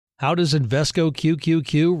How does Invesco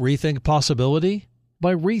QQQ rethink possibility?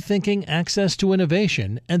 By rethinking access to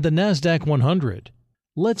innovation and the NASDAQ 100.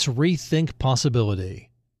 Let's rethink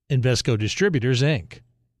possibility. Invesco Distributors, Inc.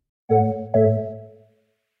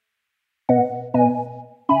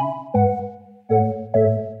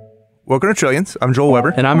 Welcome to Trillions. I'm Joel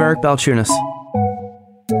Weber. And I'm Eric Balchunas.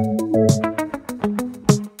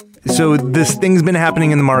 So this thing's been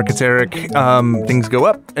happening in the markets, Eric. Things go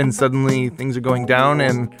up, and suddenly things are going down,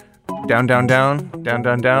 and down, down, down, down,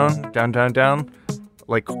 down, down, down, down, down.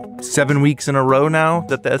 Like 7 weeks in a row now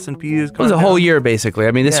that the S&P is going down. It was a whole year, basically.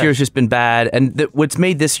 I mean, this year's just been bad. And what's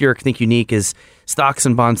made this year, I think, unique is stocks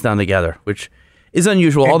and bonds down together, which is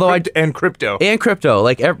unusual. And crypto. And crypto.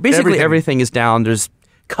 Like, basically everything is down. There's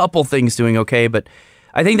a couple things doing okay, but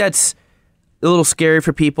I think that's a little scary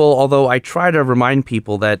for people, although I try to remind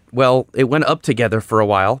people that, well, it went up together for a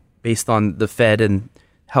while based on the Fed and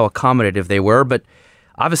how accommodative they were. But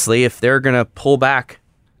obviously, if they're going to pull back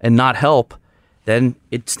and not help, then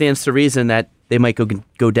it stands to reason that they might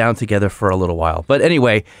go down together for a little while. But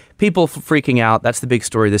anyway, people freaking out. That's the big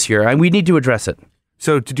story this year, and we need to address it.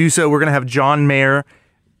 So to do so, we're going to have John Mayer,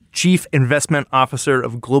 Chief Investment Officer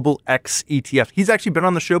of Global X ETF. He's actually been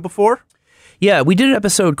on the show before. Yeah, we did an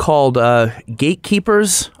episode called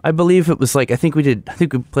Gatekeepers. I believe it was I think we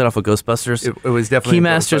played off of Ghostbusters. It was definitely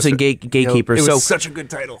Keymasters and Gatekeepers. It was such a good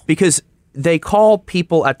title. Because they call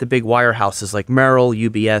people at the big wirehouses like Merrill,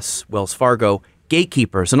 UBS, Wells Fargo,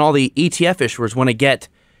 gatekeepers, and all the ETF issuers want to get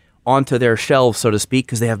onto their shelves, so to speak,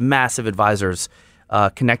 because they have massive advisors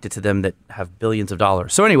connected to them that have billions of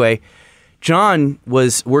dollars. So anyway, John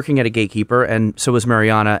was working at a gatekeeper, and so was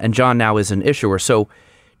Mariana, and John now is an issuer. So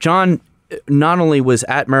John not only was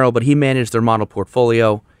at Merrill, but he managed their model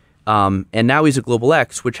portfolio, and now he's at Global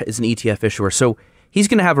X, which is an ETF issuer. So he's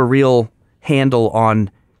going to have a real handle on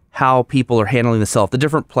how people are handling the Selloff, the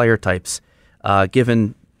different player types,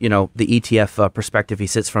 given the ETF perspective he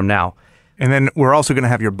sits from now. And then we're also going to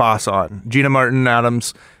have your boss on, Gina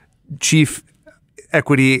Martin-Adams, Chief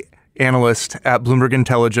Equity Analyst at Bloomberg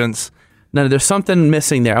Intelligence. No, there's something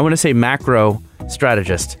missing there. I want to say macro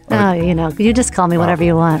strategist. Oh, you just call me whatever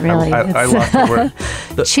you want, really. I lost the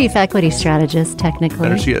word. Chief equity strategist, technically.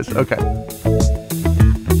 There she is. Okay.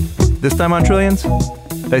 This time on Trillions,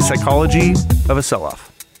 the psychology of a sell-off.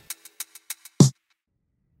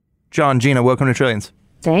 John, Gina, welcome to Trillions.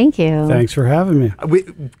 Thank you. Thanks for having me.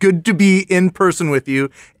 Good to be in person with you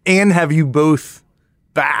and have you both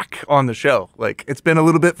back on the show. It's been a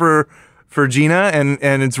little bit for Gina, and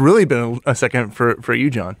it's really been a second for you,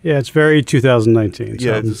 John. Yeah, it's very 2019. So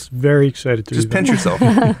yeah, I'm very excited to just be back. pinch yourself.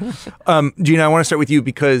 Gina, I want to start with you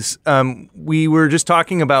because we were just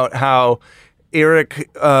talking about how Eric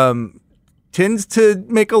tends to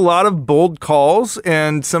make a lot of bold calls,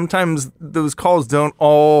 and sometimes those calls don't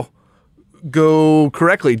all go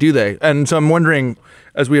correctly, do they? And so I'm wondering,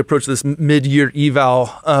 as we approach this mid-year eval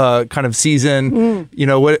kind of season,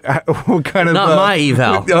 what kind of... Not my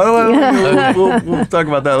eval. We'll talk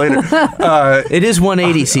about that later. It is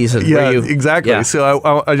 180 season. Yeah, exactly. Yeah. So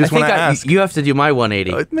I just want to ask. You have to do my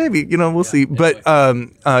 180. Maybe, we'll see. But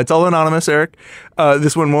it's all anonymous, Eric.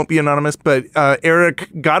 This one won't be anonymous, but Eric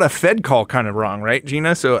got a Fed call kind of wrong, right,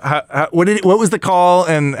 Gina? So what was the call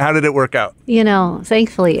and how did it work out?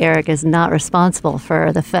 Thankfully, Eric is not responsible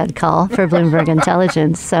for the Fed call for Bloomberg Intelligence.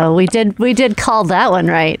 So we did call that one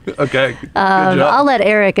right. Okay. Good job. I'll let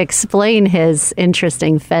Eric explain his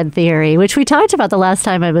interesting Fed theory, which we talked about the last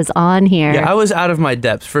time I was on here. Yeah, I was out of my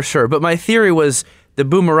depth for sure. But my theory was the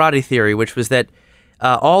Boomerati theory, which was that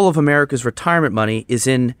all of America's retirement money is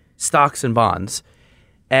in stocks and bonds.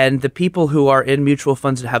 And the people who are in mutual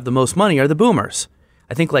funds that have the most money are the boomers.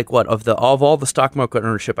 I think of all the stock market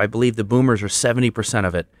ownership, I believe the boomers are 70%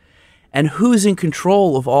 of it. And who's in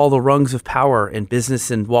control of all the rungs of power in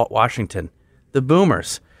business in Washington? The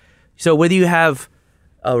boomers. So whether you have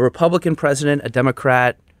a Republican president, a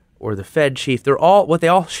Democrat, or the Fed chief, what they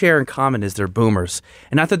all share in common is they're boomers.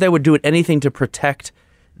 And not that they would do anything to protect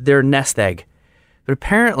their nest egg. But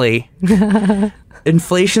apparently,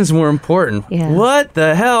 inflation's more important. Yeah. What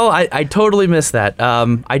the hell? I totally missed that.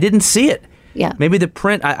 I didn't see it. Yeah. Maybe the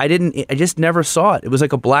print, I just never saw it. It was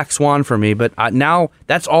like a black swan for me, but now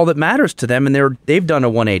that's all that matters to them, and they've done a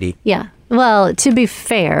 180. Yeah. Well, to be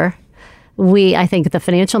fair, I think the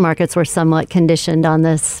financial markets were somewhat conditioned on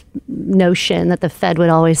this notion that the Fed would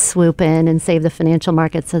always swoop in and save the financial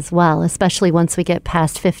markets as well, especially once we get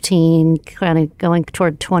past 15, kind of going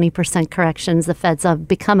toward 20% corrections. The Fed's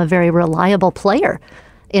become a very reliable player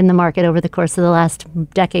in the market over the course of the last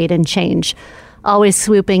decade and change. Always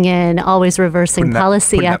swooping in, always reversing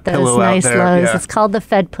policy at those nice lows. Yeah. It's called the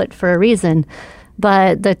Fed put for a reason.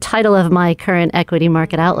 But the title of my current equity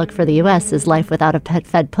market outlook for the U.S. is Life Without a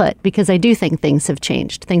Fed Put, because I do think things have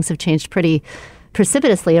changed. Things have changed pretty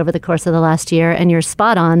precipitously over the course of the last year. And you're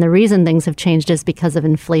spot on. The reason things have changed is because of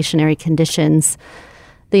inflationary conditions.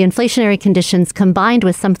 The inflationary conditions combined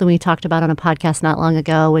with something we talked about on a podcast not long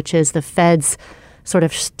ago, which is the Fed's sort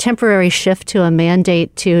of temporary shift to a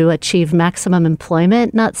mandate to achieve maximum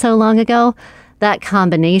employment not so long ago. That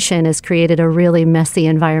combination has created a really messy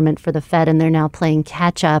environment for the Fed, and they're now playing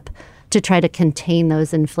catch up to try to contain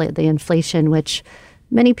the inflation, which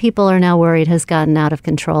many people are now worried has gotten out of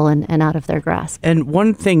control and out of their grasp. And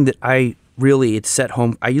one thing that it set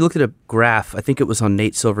home, I looked at a graph, I think it was on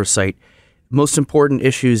Nate Silver's site, most important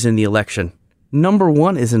issues in the election. Number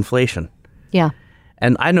one is inflation. Yeah.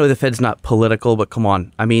 And I know the Fed's not political, but come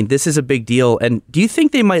on. I mean, this is a big deal. And do you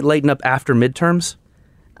think they might lighten up after midterms?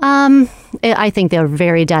 I think they're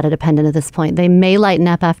very data dependent at this point. They may lighten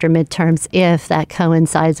up after midterms if that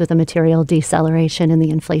coincides with a material deceleration in the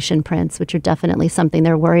inflation prints, which are definitely something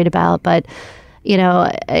they're worried about. But,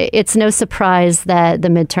 it's no surprise that the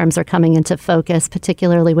midterms are coming into focus,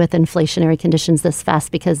 particularly with inflationary conditions this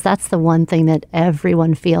fast, because that's the one thing that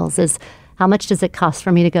everyone feels is how much does it cost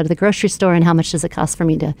for me to go to the grocery store and how much does it cost for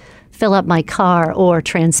me to fill up my car or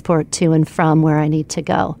transport to and from where I need to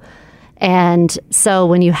go. And so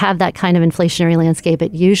when you have that kind of inflationary landscape,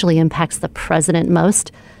 it usually impacts the president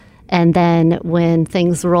most. And then when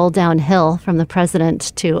things roll downhill from the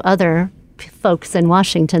president to other folks in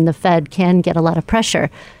Washington, the Fed can get a lot of pressure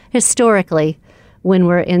historically when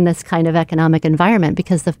we're in this kind of economic environment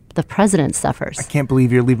because the president suffers. I can't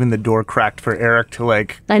believe you're leaving the door cracked for Eric to I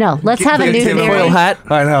know. Let's have a new theory. Foil hat.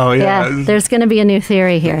 I know. Yeah. There's going to be a new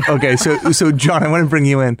theory here. Okay. So John, I want to bring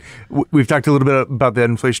you in. We've talked a little bit about the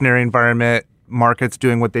inflationary environment, markets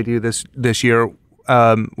doing what they do this year,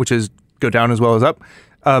 which is go down as well as up.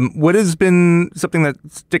 What has been something that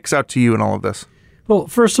sticks out to you in all of this? Well,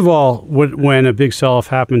 first of all, when a big sell-off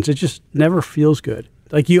happens, it just never feels good.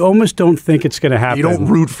 Like you almost don't think it's going to happen. You don't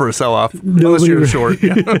root for a sell-off unless you're short.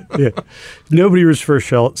 Yeah. Nobody roots for a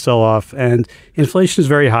sell-off, and inflation is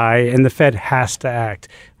very high, and the Fed has to act.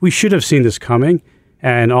 We should have seen this coming,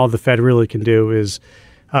 and all the Fed really can do is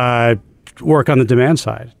work on the demand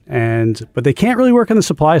side, but they can't really work on the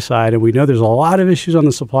supply side, and we know there's a lot of issues on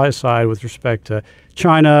the supply side with respect to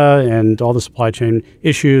China and all the supply chain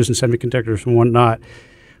issues and semiconductors and whatnot.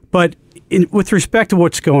 But with respect to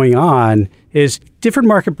what's going on is different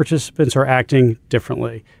market participants are acting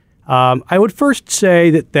differently. I would first say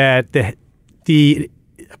that the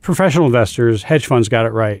professional investors, hedge funds got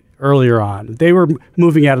it right earlier on. They were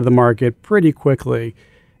moving out of the market pretty quickly,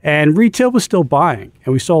 and retail was still buying,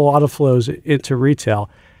 and we saw a lot of flows into retail.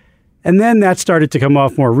 And then that started to come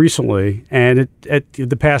off more recently, and at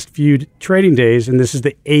the past few trading days, and this is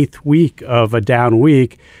the 8th week of a down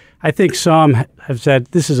week, I think some have said,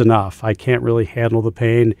 this is enough. I can't really handle the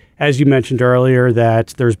pain. As you mentioned earlier, that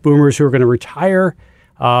there's boomers who are going to retire,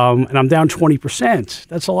 and I'm down 20%.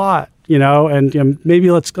 That's a lot, and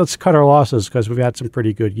maybe let's cut our losses because we've had some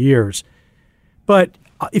pretty good years. But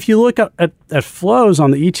if you look at flows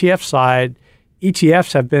on the ETF side,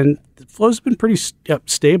 flows have been pretty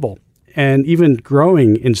stable and even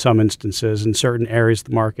growing in some instances in certain areas of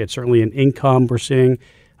the market. Certainly in income, we're seeing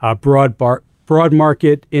broad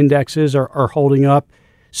market indexes are holding up.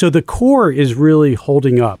 So the core is really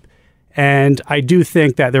holding up. And I do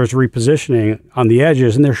think that there's repositioning on the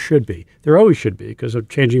edges, and there should be. There always should be because of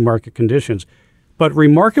changing market conditions. But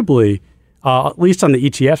remarkably, at least on the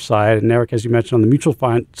ETF side, and Eric, as you mentioned, on the mutual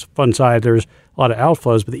fund side, there's a lot of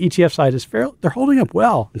outflows, but the ETF side they're holding up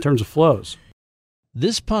well in terms of flows.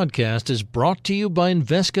 This podcast is brought to you by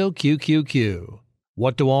Invesco QQQ.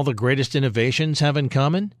 What do all the greatest innovations have in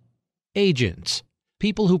common? Agents,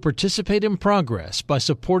 people who participate in progress by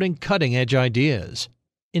supporting cutting-edge ideas.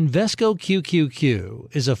 Invesco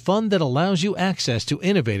QQQ is a fund that allows you access to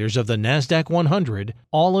innovators of the NASDAQ 100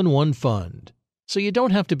 all in one fund. So you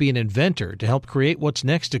don't have to be an inventor to help create what's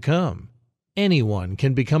next to come. Anyone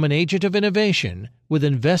can become an agent of innovation with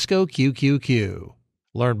Invesco QQQ.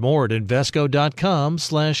 Learn more at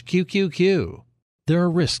Invesco.com/QQQ. There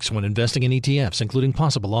are risks when investing in ETFs, including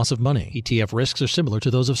possible loss of money. ETF risks are similar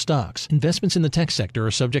to those of stocks. Investments in the tech sector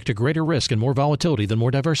are subject to greater risk and more volatility than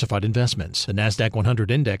more diversified investments. The NASDAQ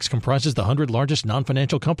 100 Index comprises the 100 largest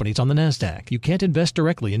non-financial companies on the NASDAQ. You can't invest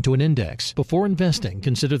directly into an index. Before investing,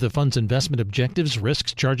 consider the fund's investment objectives,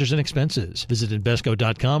 risks, charges, and expenses. Visit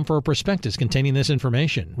Invesco.com for a prospectus containing this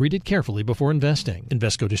information. Read it carefully before investing.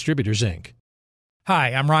 Invesco Distributors, Inc.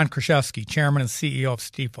 Hi, I'm Ron Kraszewski, Chairman and CEO of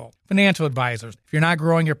Stifel. Financial advisors, if you're not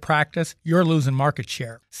growing your practice, you're losing market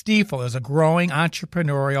share. Stifel is a growing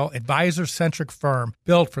entrepreneurial, advisor-centric firm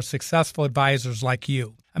built for successful advisors like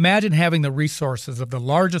you. Imagine having the resources of the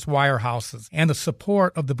largest wirehouses and the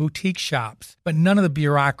support of the boutique shops, but none of the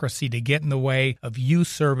bureaucracy to get in the way of you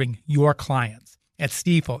serving your clients. At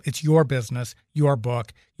Stifel, it's your business, your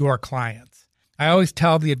book, your clients. I always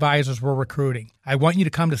tell the advisors we're recruiting, I want you to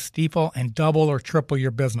come to Stifel and double or triple your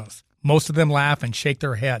business. Most of them laugh and shake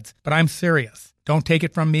their heads, but I'm serious. Don't take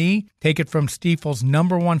it from me. Take it from Stifel's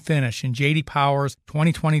 #1 finish in J.D. Power's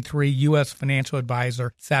 2023 U.S. Financial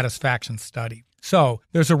Advisor Satisfaction Study. So,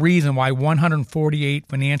 there's a reason why 148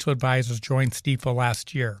 financial advisors joined Stifel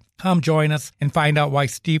last year. Come join us and find out why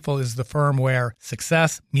Stifel is the firm where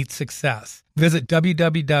success meets success. Visit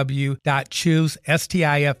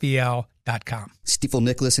www.choosestifel.com. Stifel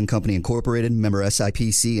Nicholas and Company Incorporated, member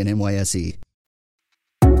SIPC and NYSE.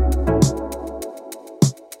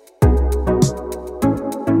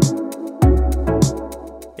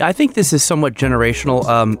 I think this is somewhat generational.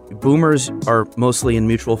 Boomers are mostly in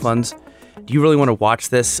mutual funds. Do you really want to watch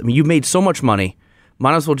this? I mean, you made so much money.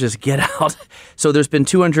 Might as well just get out. So there's been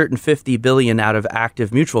 $250 billion out of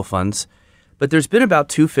active mutual funds, but there's been about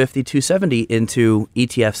 $250, $270 into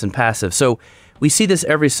ETFs and passive. So we see this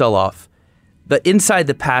every sell-off. But inside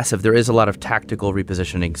the passive, there is a lot of tactical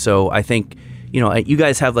repositioning. So I think, you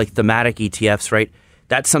guys have like thematic ETFs, right?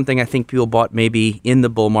 That's something I think people bought maybe in the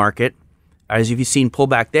bull market. Have you seen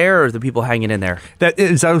pullback there, or are the people hanging in there? That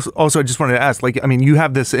is also, I just wanted to ask, you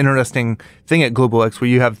have this interesting thing at Global X where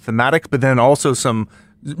you have thematic, but then also some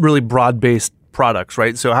really broad-based products,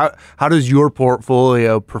 right? So how does your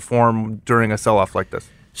portfolio perform during a sell-off like this?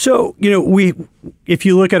 So, if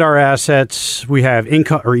you look at our assets, we have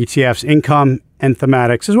income or ETFs, income and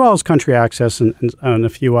thematics, as well as country access and a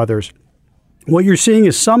few others. What you're seeing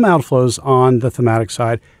is some outflows on the thematic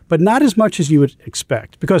side, but not as much as you would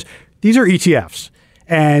expect, because these are ETFs,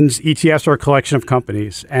 and ETFs are a collection of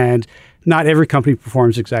companies, and not every company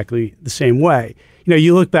performs exactly the same way.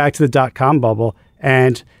 You look back to the dot-com bubble,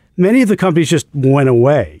 and many of the companies just went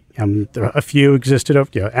away. A few existed,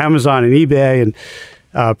 Amazon and eBay and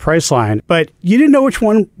Priceline, but you didn't know which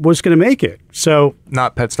one was going to make it. So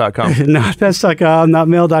not Pets.com, not Pets.com, not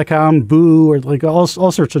Mail.com, Boo, or all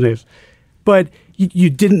sorts of names. But you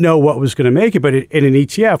didn't know what was going to make it. But in an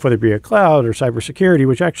ETF, whether it be a cloud or cybersecurity,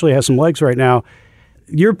 which actually has some legs right now,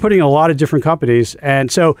 you're putting a lot of different companies.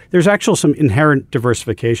 And so there's actually some inherent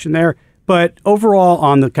diversification there. But overall,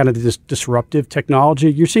 on the kind of this disruptive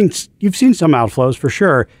technology, you've seen some outflows for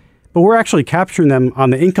sure, but we're actually capturing them on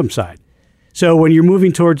the income side. So when you're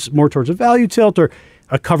moving more towards a value tilt or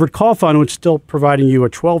a covered call fund, which is still providing you a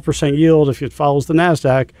 12% yield if it follows the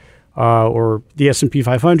NASDAQ, or the S&P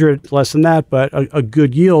 500, less than that, but a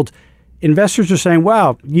good yield, investors are saying,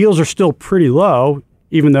 wow, yields are still pretty low,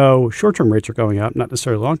 even though short-term rates are going up, not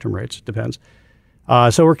necessarily long-term rates, it depends.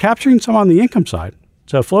 So we're capturing some on the income side.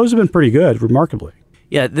 So flows have been pretty good, remarkably.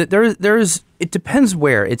 Yeah, there's. It depends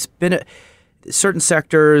where. It's been certain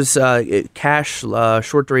sectors, cash,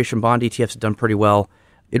 short-duration bond ETFs have done pretty well.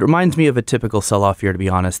 It reminds me of a typical sell-off year, to be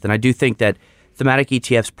honest, and I do think that thematic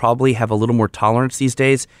ETFs probably have a little more tolerance these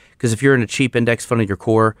days, because if you're in a cheap index fund of your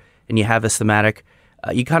core and you have a thematic,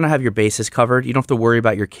 you kind of have your bases covered. You don't have to worry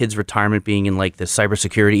about your kids' retirement being in like the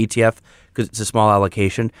cybersecurity ETF because it's a small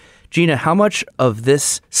allocation. Gina, how much of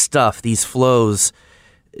this stuff, these flows,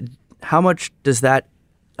 how much does that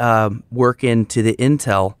work into the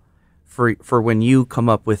intel for when you come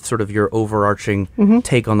up with sort of your overarching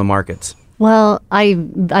take on the markets? Well, I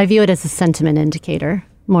view it as a sentiment indicator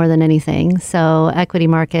more than anything. So equity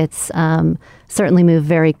markets certainly move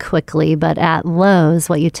very quickly, but at lows,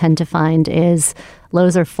 what you tend to find is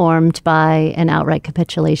lows are formed by an outright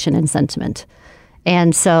capitulation in sentiment.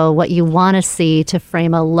 And so what you want to see to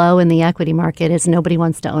frame a low in the equity market is nobody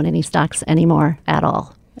wants to own any stocks anymore at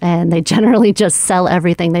all. And they generally just sell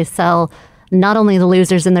everything. They sell not only the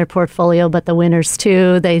losers in their portfolio, but the winners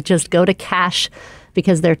too. They just go to cash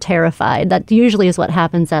because they're terrified. That usually is what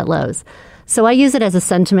happens at lows. So I use it as a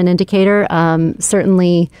sentiment indicator.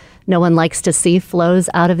 Certainly, no one likes to see flows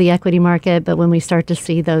out of the equity market, but when we start to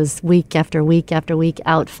see those week after week after week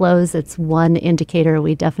outflows, it's one indicator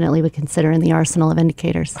we definitely would consider in the arsenal of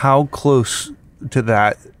indicators. How close to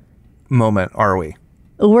that moment are we?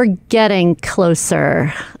 We're getting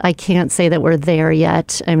closer. I can't say that we're there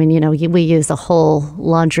yet. I mean, we use a whole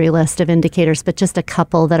laundry list of indicators, but just a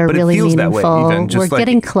couple that are But really it feels meaningful. That way even. Just we're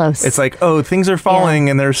getting close. It's like, oh, things are falling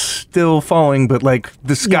and they're still falling, but like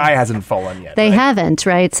the sky hasn't fallen yet. They right? haven't,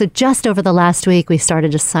 right? So just over the last week, we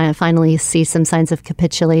started to finally see some signs of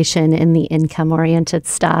capitulation in the income-oriented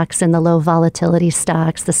stocks and the low volatility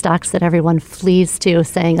stocks, the stocks that everyone flees to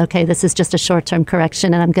saying, okay, this is just a short-term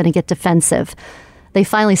correction and I'm going to get defensive. They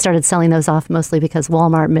finally started selling those off mostly because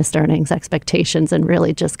Walmart missed earnings expectations and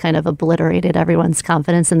really just kind of obliterated everyone's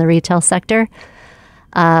confidence in the retail sector.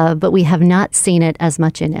 But we have not seen it as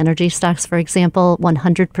much in energy stocks, for example.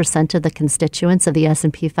 100% of the constituents of the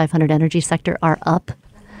S&P 500 energy sector are up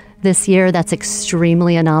this year. That's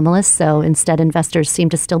extremely anomalous. So instead, investors seem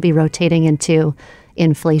to still be rotating into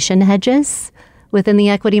inflation hedges within the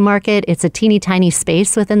equity market. It's a teeny tiny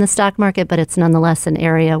space within the stock market, but it's nonetheless an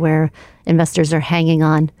area where investors are hanging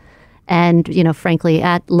on. And, frankly,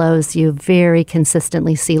 at lows, you very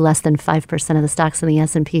consistently see less than 5% of the stocks in the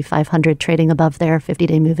S&P 500 trading above their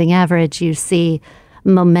 50-day moving average. You see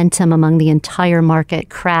momentum among the entire market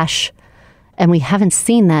crash, and we haven't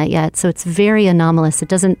seen that yet. So it's very anomalous. It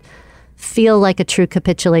doesn't feel like a true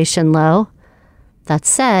capitulation low. That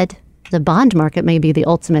said, the bond market may be the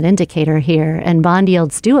ultimate indicator here, and bond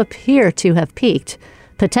yields do appear to have peaked,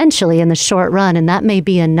 potentially in the short run, and that may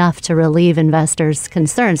be enough to relieve investors'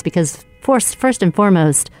 concerns because first and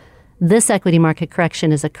foremost, this equity market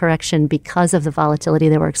correction is a correction because of the volatility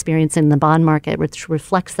that we're experiencing in the bond market, which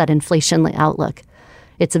reflects that inflation outlook.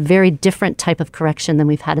 It's a very different type of correction than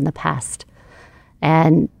we've had in the past.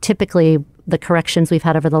 And typically, the corrections we've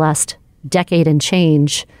had over the last decade and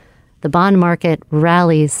change, the bond market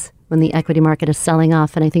rallies when the equity market is selling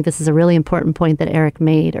off. And I think this is a really important point that Eric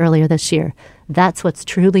made earlier this year. That's what's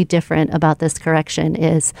truly different about this correction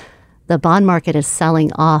is the bond market is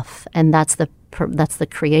selling off, and that's the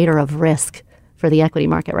creator of risk for the equity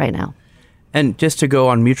market right now. And just to go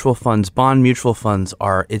on mutual funds, bond mutual funds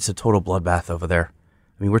it's a total bloodbath over there.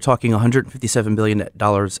 I mean, we're talking $157 billion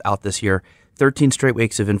out this year, 13 straight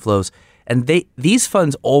weeks of inflows. And these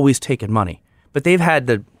funds always take in money. But they've had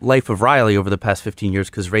the life of Riley over the past 15 years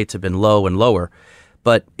because rates have been low and lower.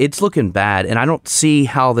 But it's looking bad, and I don't see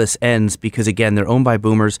how this ends because, again, they're owned by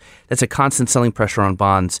boomers. That's a constant selling pressure on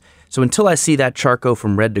bonds. So until I see that chart go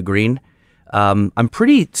from red to green, I'm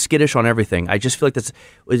pretty skittish on everything. I just feel like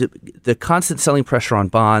the constant selling pressure on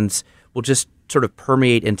bonds will just sort of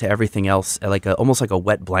permeate into everything else, almost like a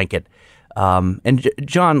wet blanket. And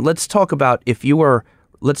John, let's talk about if you were,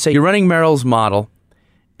 let's say you're running Merrill's model.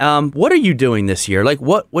 What are you doing this year? Like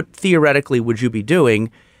what theoretically would you be doing?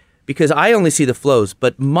 Because I only see the flows,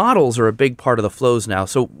 but models are a big part of the flows now.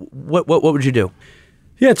 So what would you do?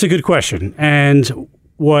 Yeah, it's a good question. And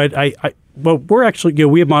we're actually,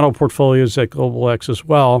 we have model portfolios at Global X as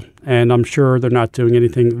well, and I'm sure they're not doing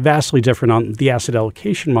anything vastly different on the asset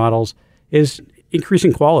allocation models, is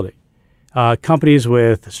increasing quality. Companies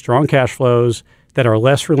with strong cash flows that are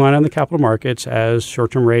less reliant on the capital markets as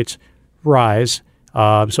short-term rates rise.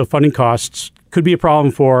 So funding costs could be a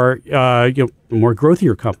problem for more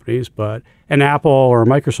growthier companies, but an Apple or a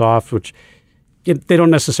Microsoft, which they don't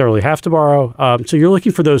necessarily have to borrow. So you're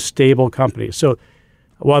looking for those stable companies. So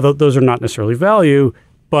while those are not necessarily value,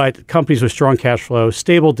 but companies with strong cash flow,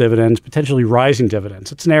 stable dividends, potentially rising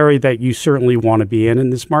dividends. It's an area that you certainly want to be in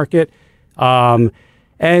this market.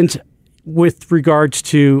 And with regards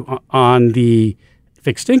to on the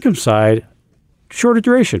fixed income side, shorter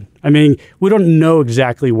duration. I mean, we don't know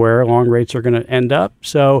exactly where long rates are going to end up.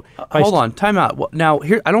 So hold on, time out. Well, now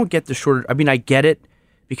here, I don't get the shorter. I mean, I get it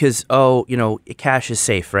because cash is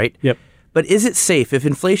safe, right? Yep. But is it safe if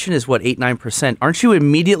inflation is 8-9%? Aren't you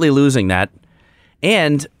immediately losing that?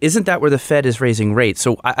 And isn't that where the Fed is raising rates?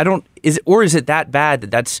 So I don't. Is it that bad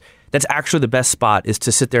that's actually the best spot is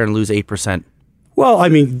to sit there and lose 8%? Well, I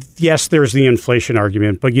mean, yes, there's the inflation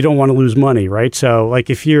argument, but you don't want to lose money, right? So, like,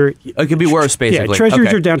 if you're... It could be worse, basically. Yeah,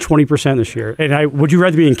 treasuries are down 20% this year. And would you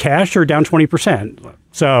rather be in cash or down 20%?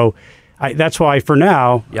 So, that's why, for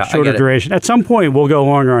now, shorter duration. At some point, we'll go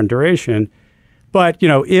longer on duration. But,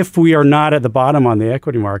 if we are not at the bottom on the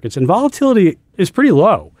equity markets, and volatility is pretty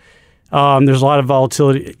low. There's a lot of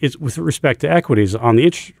volatility with respect to equities. On the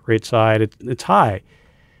interest rate side, it's high.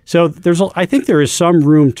 So I think there is some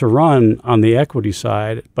room to run on the equity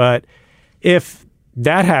side, but if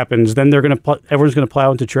that happens, then everyone's going to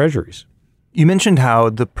plow into treasuries. You mentioned how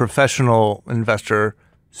the professional investor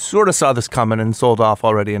sort of saw this coming and sold off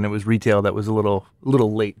already, and it was retail that was a little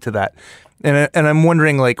late to that. And I'm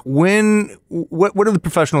wondering, like, what are the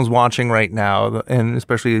professionals watching right now, and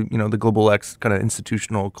especially the Global X kind of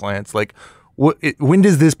institutional clients, like, When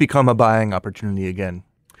does this become a buying opportunity again?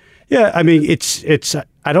 Yeah, I mean, it's.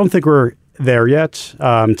 I don't think we're there yet.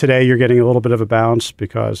 Today, you're getting a little bit of a bounce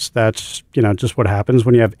because that's just what happens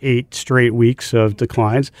when you have 8 straight weeks of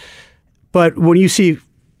declines. But when you see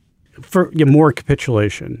more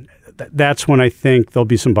capitulation, that's when I think there'll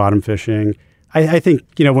be some bottom fishing. I think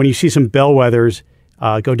when you see some bellwethers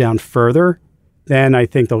go down further, then I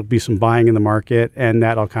think there'll be some buying in the market, and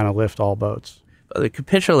that'll kind of lift all boats. The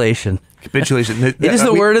capitulation. Capitulation. It is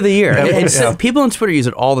the word of the year. People on Twitter use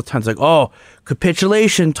it all the time. It's like, oh,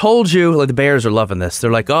 capitulation, told you. Like the Bears are loving this.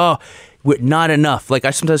 They're like, oh, not enough. Like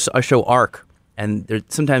I show ARC, and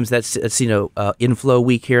sometimes that's inflow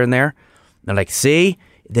week here and there. They're like, see,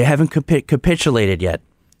 they haven't capitulated yet.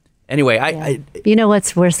 Anyway, I you know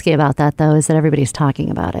what's risky about that, though, is that everybody's talking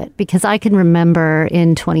about it. Because I can remember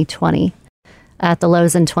in 2020, at the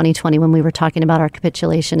lows in 2020, when we were talking about our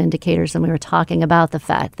capitulation indicators, and we were talking about the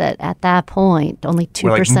fact that at that point, only 2%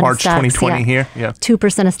 like March of stocks, 2020 here,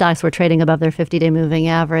 2% of stocks were trading above their 50-day moving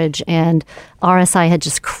average, and RSI had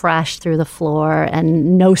just crashed through the floor,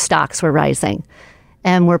 and no stocks were rising.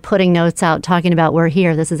 And we're putting notes out talking about we're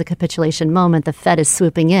here. This is a capitulation moment. The Fed is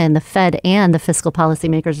swooping in. The Fed and the fiscal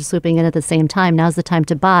policymakers are swooping in at the same time. Now's the time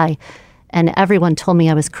to buy. And everyone told me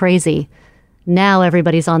I was crazy. Now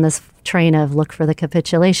everybody's on this train of look for the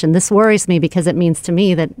capitulation. This worries me because it means to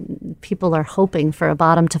me that people are hoping for a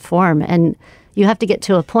bottom to form. And you have to get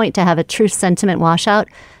to a point to have a true sentiment washout.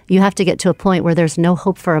 You have to get to a point where there's no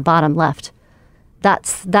hope for a bottom left.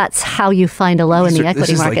 That's how you find a low in the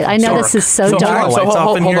equity market. I know this is so dark.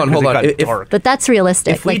 Hold on. But that's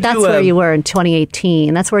realistic. Like that's where you were in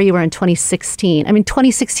 2018. That's where you were in 2016. I mean,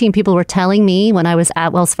 2016, people were telling me when I was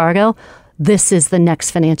at Wells Fargo, this is the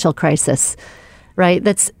next financial crisis, right?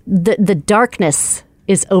 That's the darkness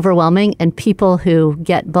is overwhelming, and people who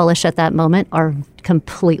get bullish at that moment are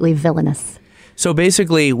completely villainous. So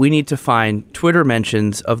basically, we need to find Twitter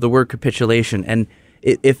mentions of the word capitulation, and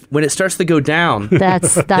if when it starts to go down,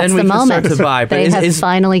 that's then we the can moment start to buy. But they have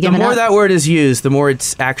finally given up. The more that word is used, the more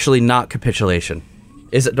it's actually not capitulation.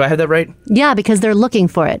 Do I have that right? Yeah, because they're looking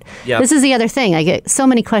for it. Yep. This is the other thing. I get so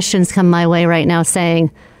many questions come my way right now saying,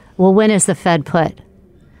 well, when is the Fed put?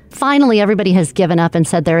 Finally, everybody has given up and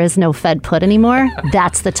said there is no Fed put anymore.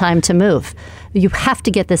 That's the time to move. You have to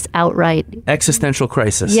get this outright. Existential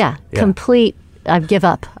crisis. Yeah. Complete, I give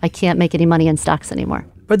up. I can't make any money in stocks anymore.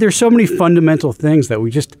 But there's so many fundamental things that we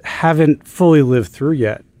just haven't fully lived through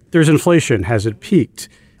yet. There's inflation. Has it peaked?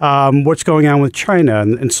 What's going on with China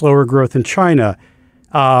and slower growth in China?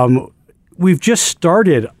 We've just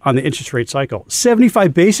started on the interest rate cycle.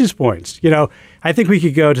 75 basis points. I think we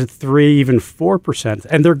could go to 3, even 4%.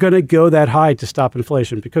 And they're going to go that high to stop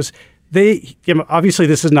inflation because obviously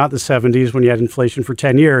this is not the 70s when you had inflation for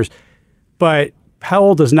 10 years. But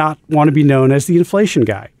Powell does not want to be known as the inflation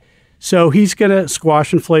guy. So he's going to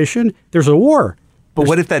squash inflation. There's a war. But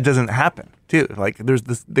what if that doesn't happen, too? Like there's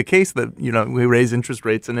the case that, we raise interest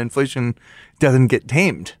rates and inflation doesn't get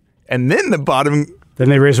tamed. And then the bottom... Then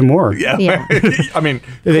they raise them more. Yeah. I mean,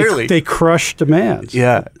 clearly. They crush demand.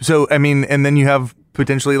 Yeah. So, I mean, and then you have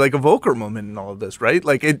potentially like a Volcker moment in all of this, right?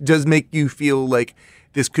 Like it does make you feel like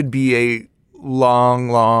this could be a long,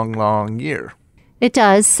 long, long year. It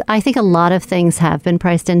does. I think a lot of things have been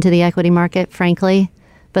priced into the equity market, frankly.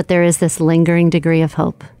 But there is this lingering degree of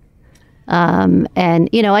hope. And,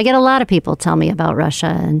 I get a lot of people tell me about Russia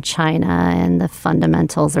and China and the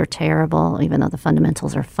fundamentals are terrible, even though the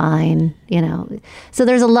fundamentals are fine, So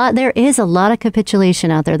there is a lot of capitulation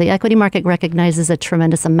out there. The equity market recognizes a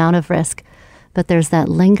tremendous amount of risk, but there's that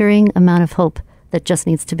lingering amount of hope that just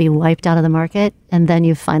needs to be wiped out of the market. And then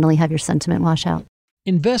you finally have your sentiment wash out.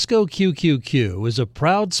 Invesco QQQ is a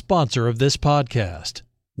proud sponsor of this podcast.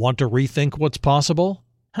 Want to rethink what's possible?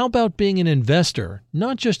 How about being an investor,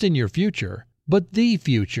 not just in your future, but the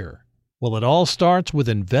future? Well, it all starts with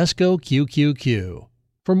Invesco QQQ.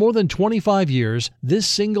 For more than 25 years, this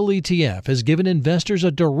single ETF has given investors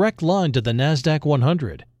a direct line to the NASDAQ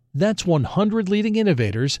 100. That's 100 leading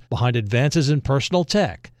innovators behind advances in personal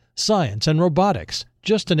tech, science, and robotics,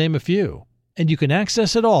 just to name a few. And you can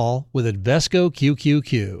access it all with Invesco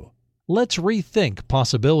QQQ. Let's rethink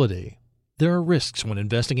possibility. There are risks when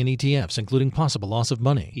investing in ETFs, including possible loss of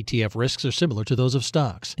money. ETF risks are similar to those of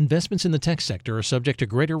stocks. Investments in the tech sector are subject to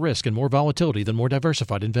greater risk and more volatility than more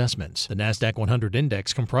diversified investments. The NASDAQ 100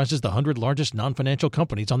 Index comprises the 100 largest non-financial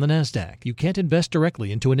companies on the NASDAQ. You can't invest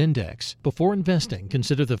directly into an index. Before investing,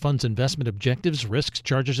 consider the fund's investment objectives, risks,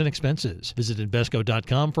 charges, and expenses. Visit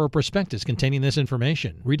Invesco.com for a prospectus containing this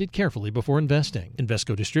information. Read it carefully before investing.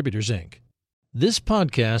 Invesco Distributors, Inc. This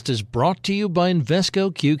podcast is brought to you by Invesco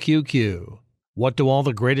QQQ. What do all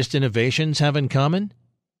the greatest innovations have in common?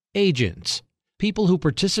 Agents, people who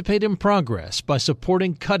participate in progress by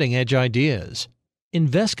supporting cutting-edge ideas.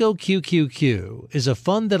 Invesco QQQ is a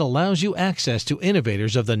fund that allows you access to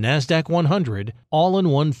innovators of the NASDAQ 100 all in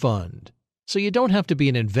one fund. So you don't have to be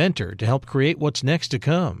an inventor to help create what's next to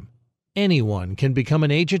come. Anyone can become an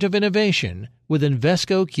agent of innovation with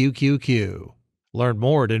Invesco QQQ. Learn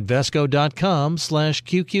more at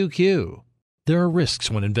Invesco.com/QQQ. There are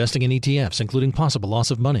risks when investing in ETFs, including possible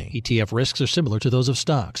loss of money. ETF risks are similar to those of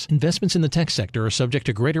stocks. Investments in the tech sector are subject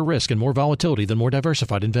to greater risk and more volatility than more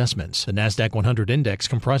diversified investments. The NASDAQ 100 Index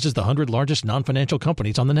comprises the 100 largest non-financial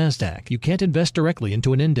companies on the NASDAQ. You can't invest directly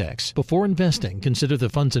into an index. Before investing, consider the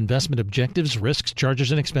fund's investment objectives, risks,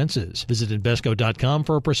 charges, and expenses. Visit Invesco.com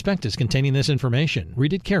for a prospectus containing this information.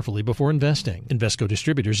 Read it carefully before investing. Invesco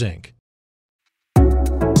Distributors, Inc.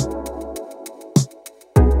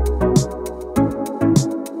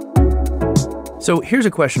 So here's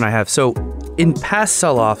a question I have. So in past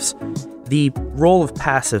sell-offs, the role of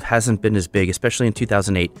passive hasn't been as big, especially in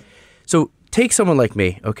 2008. So take someone like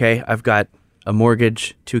me, okay? I've got a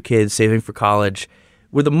mortgage, 2 kids, saving for college.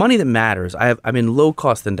 With the money that matters, I'm in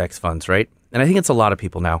low-cost index funds, right? And I think it's a lot of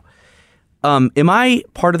people now. Am I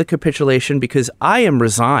part of the capitulation? Because I am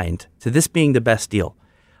resigned to this being the best deal.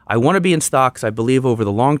 I want to be in stocks. I believe over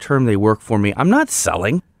the long term they work for me. I'm not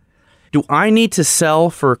selling. Do I need to sell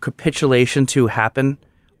for capitulation to happen?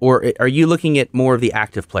 Or are you looking at more of the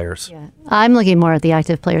active players? Yeah. I'm looking more at the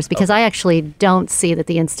active players because I actually don't see that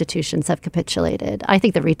the institutions have capitulated. I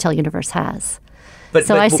think the retail universe has.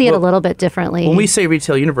 But I see it a little bit differently. When we say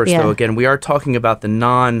retail universe, though, again, we are talking about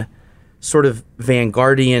the sort of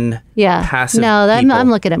Vanguardian passive people.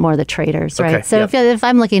 I'm looking at more the traders, right? Okay, so if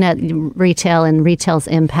I'm looking at retail and retail's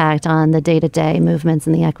impact on the day-to-day movements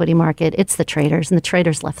in the equity market, it's the traders, and the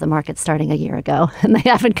traders left the market starting a year ago, and they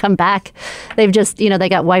haven't come back. They've just, they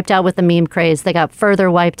got wiped out with the meme craze. They got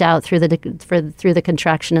further wiped out through the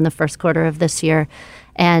contraction in the first quarter of this year,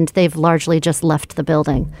 and they've largely just left the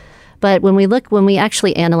building. But when we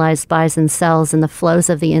actually analyze buys and sells and the flows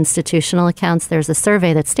of the institutional accounts, there's a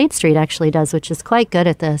survey that State Street actually does, which is quite good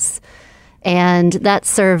at this. And that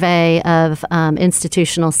survey of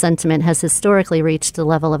institutional sentiment has historically reached the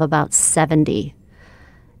level of about 70.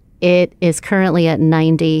 It is currently at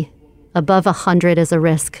 90. Above 100 is a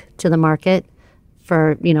risk to the market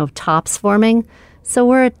for, tops forming. So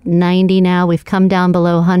we're at 90 now. We've come down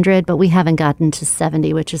below 100, but we haven't gotten to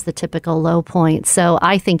 70, which is the typical low point. So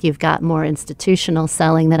I think you've got more institutional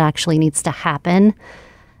selling that actually needs to happen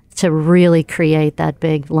to really create that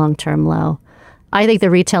big long-term low. I think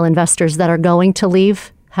the retail investors that are going to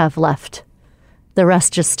leave have left. The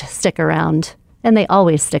rest just stick around, and they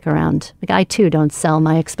always stick around. Like I, too, don't sell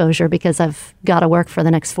my exposure because I've got to work for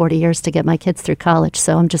the next 40 years to get my kids through college,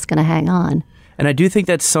 so I'm just going to hang on. And I do think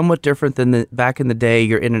that's somewhat different than back in the day.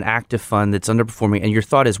 You're in an active fund that's underperforming, and your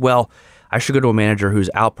thought is, well, I should go to a manager who's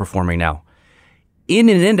outperforming now. In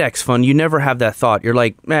an index fund, you never have that thought. You're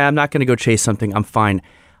like, I'm not going to go chase something. I'm fine.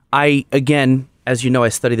 Again, as you know, I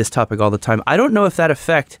study this topic all the time. I don't know if that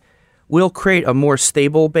effect will create a more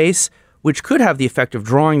stable base, which could have the effect of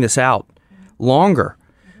drawing this out longer,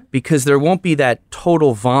 because there won't be that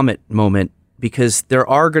total vomit moment, because there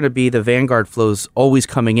are going to be the Vanguard flows always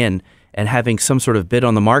coming in and having some sort of bid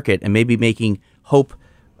on the market and maybe making hope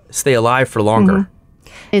stay alive for longer.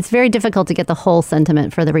 Mm-hmm. It's very difficult to get the whole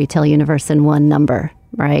sentiment for the retail universe in one number,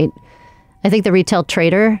 right? I think the retail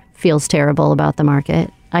trader feels terrible about the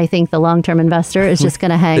market. I think the long-term investor is just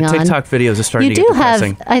going to hang on. The TikTok videos are starting to get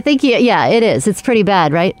depressing. I think, it is. It's pretty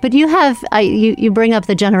bad, right? But you bring up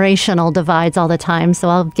the generational divides all the time, so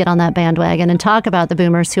I'll get on that bandwagon and talk about the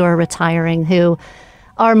boomers who are retiring, who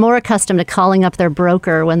are more accustomed to calling up their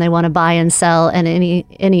broker when they want to buy and sell in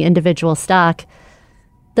any individual stock.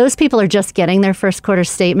 Those people are just getting their first quarter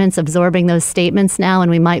statements, absorbing those statements now,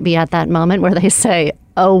 and we might be at that moment where they say,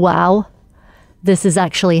 oh, wow, this is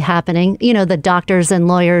actually happening. The doctors and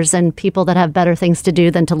lawyers and people that have better things to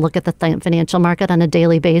do than to look at the financial market on a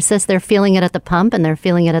daily basis, they're feeling it at the pump, and they're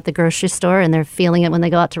feeling it at the grocery store, and they're feeling it when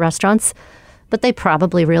they go out to restaurants. But they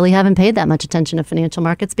probably really haven't paid that much attention to financial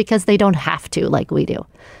markets because they don't have to like we do.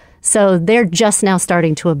 So they're just now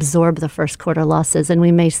starting to absorb the first quarter losses, and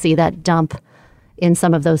we may see that dump in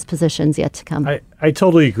some of those positions yet to come. I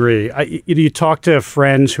totally agree. You talk to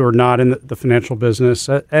friends who are not in the financial business,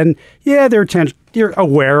 and they're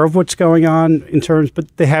aware of what's going on in terms,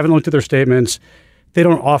 but they haven't looked at their statements. They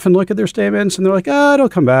don't often look at their statements, and they're like, it'll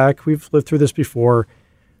come back. We've lived through this before.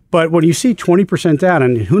 But when you see 20% down,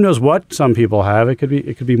 and who knows what some people have, it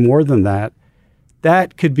could be more than that.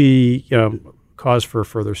 That could be cause for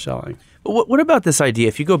further selling. What about this idea?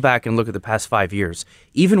 If you go back and look at the past 5 years,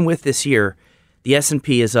 even with this year, the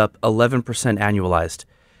S&P is up 11% annualized.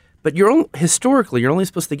 But historically, you're only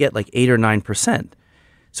supposed to get like 8 or 9%.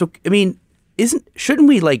 So, I mean, shouldn't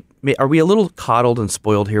we are we a little coddled and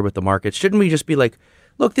spoiled here with the markets? Shouldn't we just be like,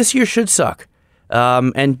 look, this year should suck.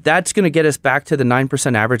 And that's going to get us back to the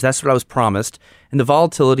 9% average. That's what I was promised. And the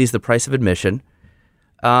volatility is the price of admission.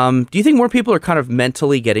 Do you think more people are kind of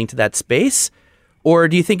mentally getting to that space? Or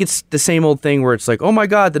do you think it's the same old thing where it's like, oh my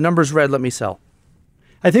God, the number's red, let me sell?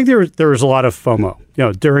 I think there was a lot of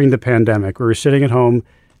FOMO. During the pandemic, we were sitting at home.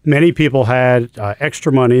 Many people had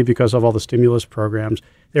extra money because of all the stimulus programs.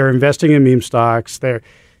 They were investing in meme stocks.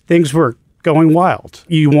 Things were going wild.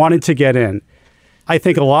 You wanted to get in. I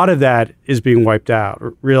think a lot of that is being wiped out,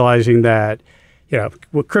 realizing that,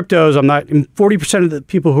 with cryptos, 40% of the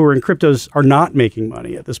people who are in cryptos are not making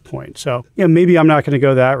money at this point. So, maybe I'm not going to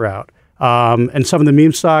go that route. And some of the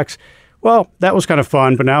meme stocks, well, that was kind of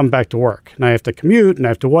fun, but now I'm back to work and I have to commute and I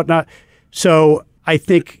have to whatnot. So I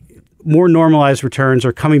think more normalized returns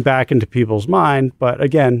are coming back into people's mind, but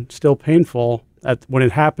again, still painful when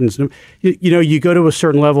it happens. You go to a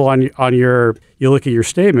certain level you look at your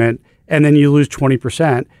statement and then you lose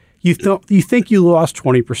 20%. You think you lost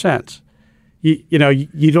 20%.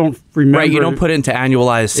 You don't remember. Right, you don't put into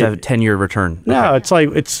annualized 10-year return. No, okay.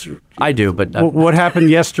 it's. I do, but what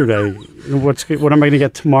happened yesterday? What am I going to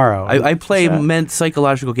get tomorrow? I play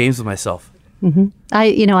psychological games with myself. Mm-hmm.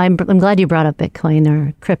 I'm glad you brought up Bitcoin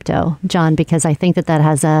or crypto, John, because I think that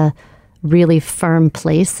has a really firm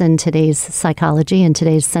place in today's psychology and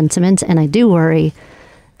today's sentiment, and I do worry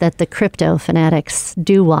that the crypto fanatics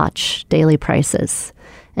do watch daily prices.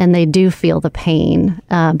 And they do feel the pain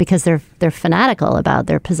because they're fanatical about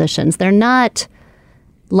their positions. They're not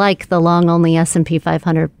like the long-only S&P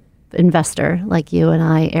 500 investor like you and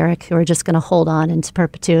I, Eric, who are just going to hold on into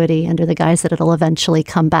perpetuity under the guise that it'll eventually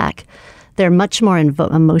come back. They're much more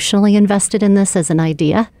emotionally invested in this as an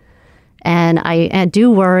idea. And I do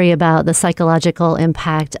worry about the psychological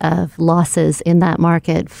impact of losses in that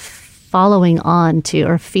market following on to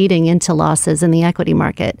or feeding into losses in the equity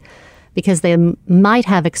market. Because they might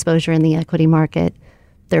have exposure in the equity market.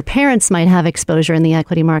 Their parents might have exposure in the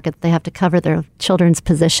equity market. They have to cover their children's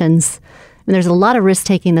positions. And there's a lot of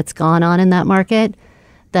risk-taking that's gone on in that market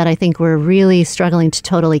that I think we're really struggling to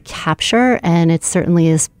totally capture. And it certainly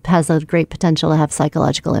has a great potential to have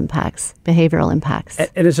psychological impacts, behavioral impacts.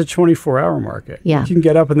 And it's a 24-hour market. Yeah. You can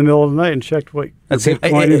get up in the middle of the night and check what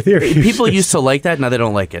Bitcoin theory. People used to like that. Now they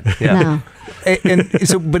don't like it. Yeah. No. and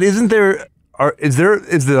so, but isn't there... Is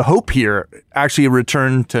the hope here actually a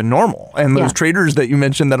return to normal? And those traders that you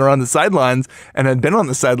mentioned that are on the sidelines and had been on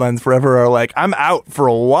the sidelines forever are like, I'm out for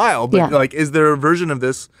a while. But is there a version of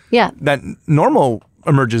this that normal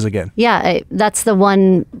emerges again? Yeah, that's the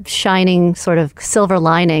one shining sort of silver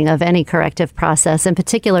lining of any corrective process. In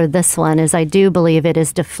particular, this one is I do believe it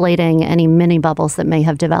is deflating any mini bubbles that may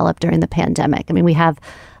have developed during the pandemic. I mean, we have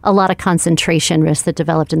a lot of concentration risk that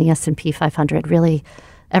developed in the S&P 500, really.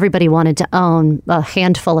 Everybody wanted to own a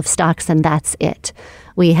handful of stocks, and that's it.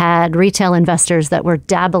 We had retail investors that were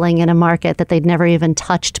dabbling in a market that they'd never even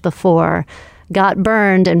touched before, got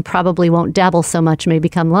burned, and probably won't dabble so much, may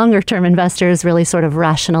become longer-term investors, really sort of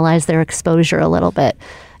rationalize their exposure a little bit.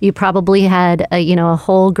 You probably had a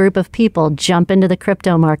whole group of people jump into the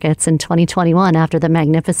crypto markets in 2021 after the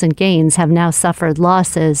magnificent gains, have now suffered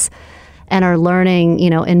losses, and are learning,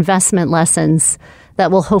 investment lessons that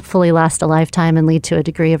will hopefully last a lifetime and lead to a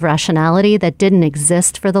degree of rationality that didn't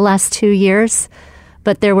exist for the last 2 years.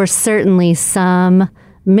 But there were certainly some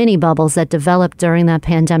mini bubbles that developed during that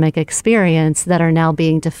pandemic experience that are now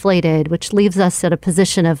being deflated, which leaves us at a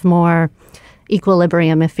position of more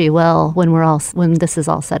equilibrium, if you will, when this is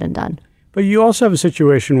all said and done. But you also have a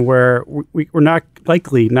situation where we're not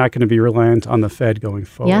going to be reliant on the Fed going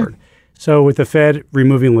forward. Yeah. So with the Fed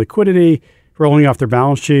removing liquidity, rolling off their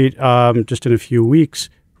balance sheet just in a few weeks,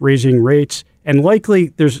 raising rates, and likely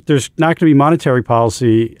there's not going to be monetary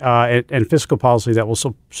policy and fiscal policy that will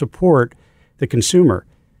support the consumer.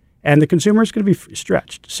 And the consumer is going to be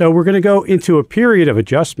stretched. So we're going to go into a period of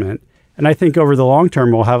adjustment. And I think over the long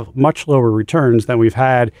term, we'll have much lower returns than we've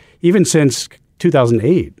had even since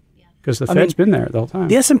 2008, because the Fed's been there the whole time.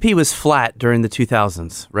 The S&P was flat during the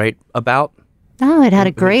 2000s, right? About? Oh, it had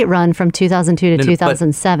a great run from 2002 to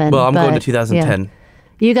 2007. I'm going to 2010.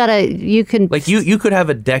 Yeah. You could have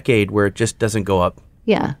a decade where it just doesn't go up.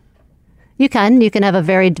 Yeah. You can have a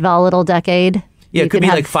very volatile decade. Yeah, it could be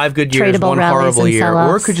like 5 good years, one horrible year.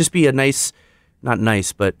 Or it could just be a nice, not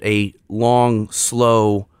nice, but a long,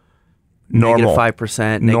 slow, Normal.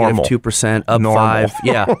 -5%, Normal. -2%, up Normal. 5%.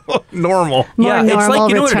 Yeah. Normal. More Yeah, it's like, normal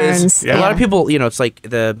you know what it is? returns. A lot of people, it's like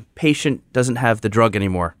the patient doesn't have the drug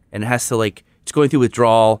anymore and it has to it's going through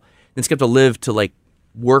withdrawal and it's going to have to live to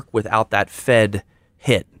work without that Fed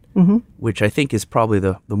hit, which I think is probably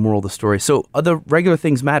the moral of the story. So other regular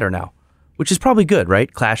things matter now, which is probably good,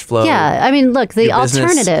 right? Cash flow. Yeah, I mean, look, the your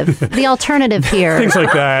business. alternative here. Things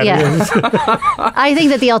like that. Yeah. I think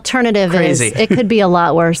that the alternative Crazy. is it could be a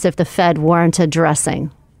lot worse if the Fed weren't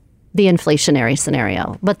addressing the inflationary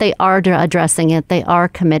scenario. But they are addressing it. They are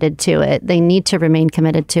committed to it. They need to remain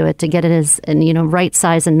committed to it to get it as right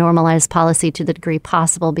size and normalized policy to the degree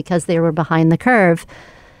possible because they were behind the curve.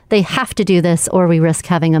 They have to do this or we risk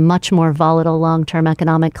having a much more volatile long-term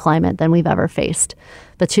economic climate than we've ever faced.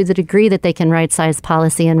 But to the degree that they can right-size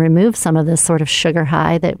policy and remove some of this sort of sugar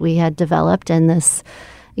high that we had developed in this,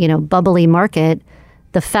 bubbly market,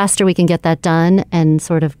 the faster we can get that done and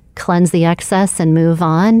sort of cleanse the excess and move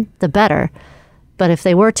on, the better. But if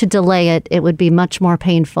they were to delay it, it would be much more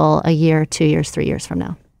painful a year, 2 years, 3 years from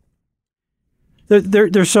now.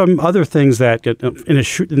 There's some other things that in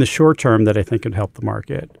the short term that I think could help the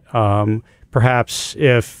market. Perhaps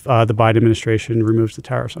if the Biden administration removes the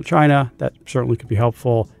tariffs on China, that certainly could be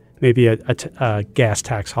helpful. Maybe a gas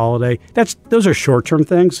tax holiday. Those are short-term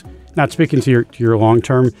things. Not speaking to your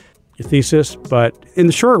long-term thesis, but in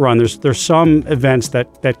the short run, there's some events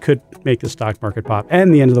that could make the stock market pop,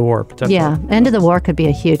 and the end of the war potentially. Yeah, end of the war could be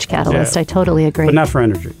a huge catalyst. Yeah. I totally agree. But not for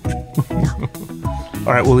energy. No.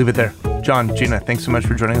 All right, we'll leave it there. John, Gina, thanks so much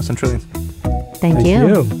for joining us on Trillions. Thank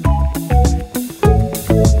you.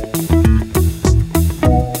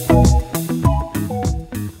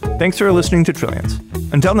 Thanks for listening to Trillions.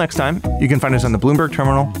 Until next time, you can find us on the Bloomberg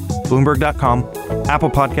Terminal, Bloomberg.com, Apple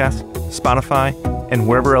Podcasts, Spotify, and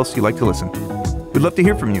wherever else you like to listen. We'd love to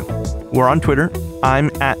hear from you. We're on Twitter. I'm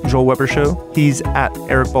at Joel Weber Show. He's at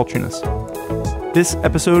Eric Balchunas. This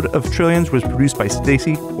episode of Trillions was produced by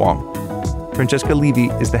Stacey Wong. Francesca Levy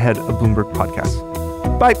is the head of Bloomberg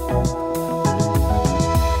Podcasts. Bye.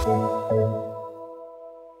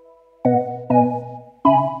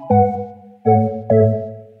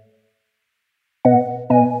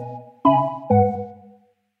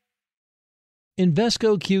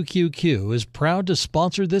 Invesco QQQ is proud to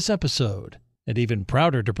sponsor this episode, and even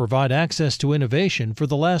prouder to provide access to innovation for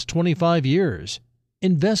the last 25 years.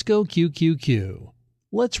 Invesco QQQ.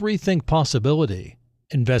 Let's rethink possibility.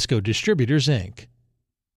 Invesco Distributors, Inc.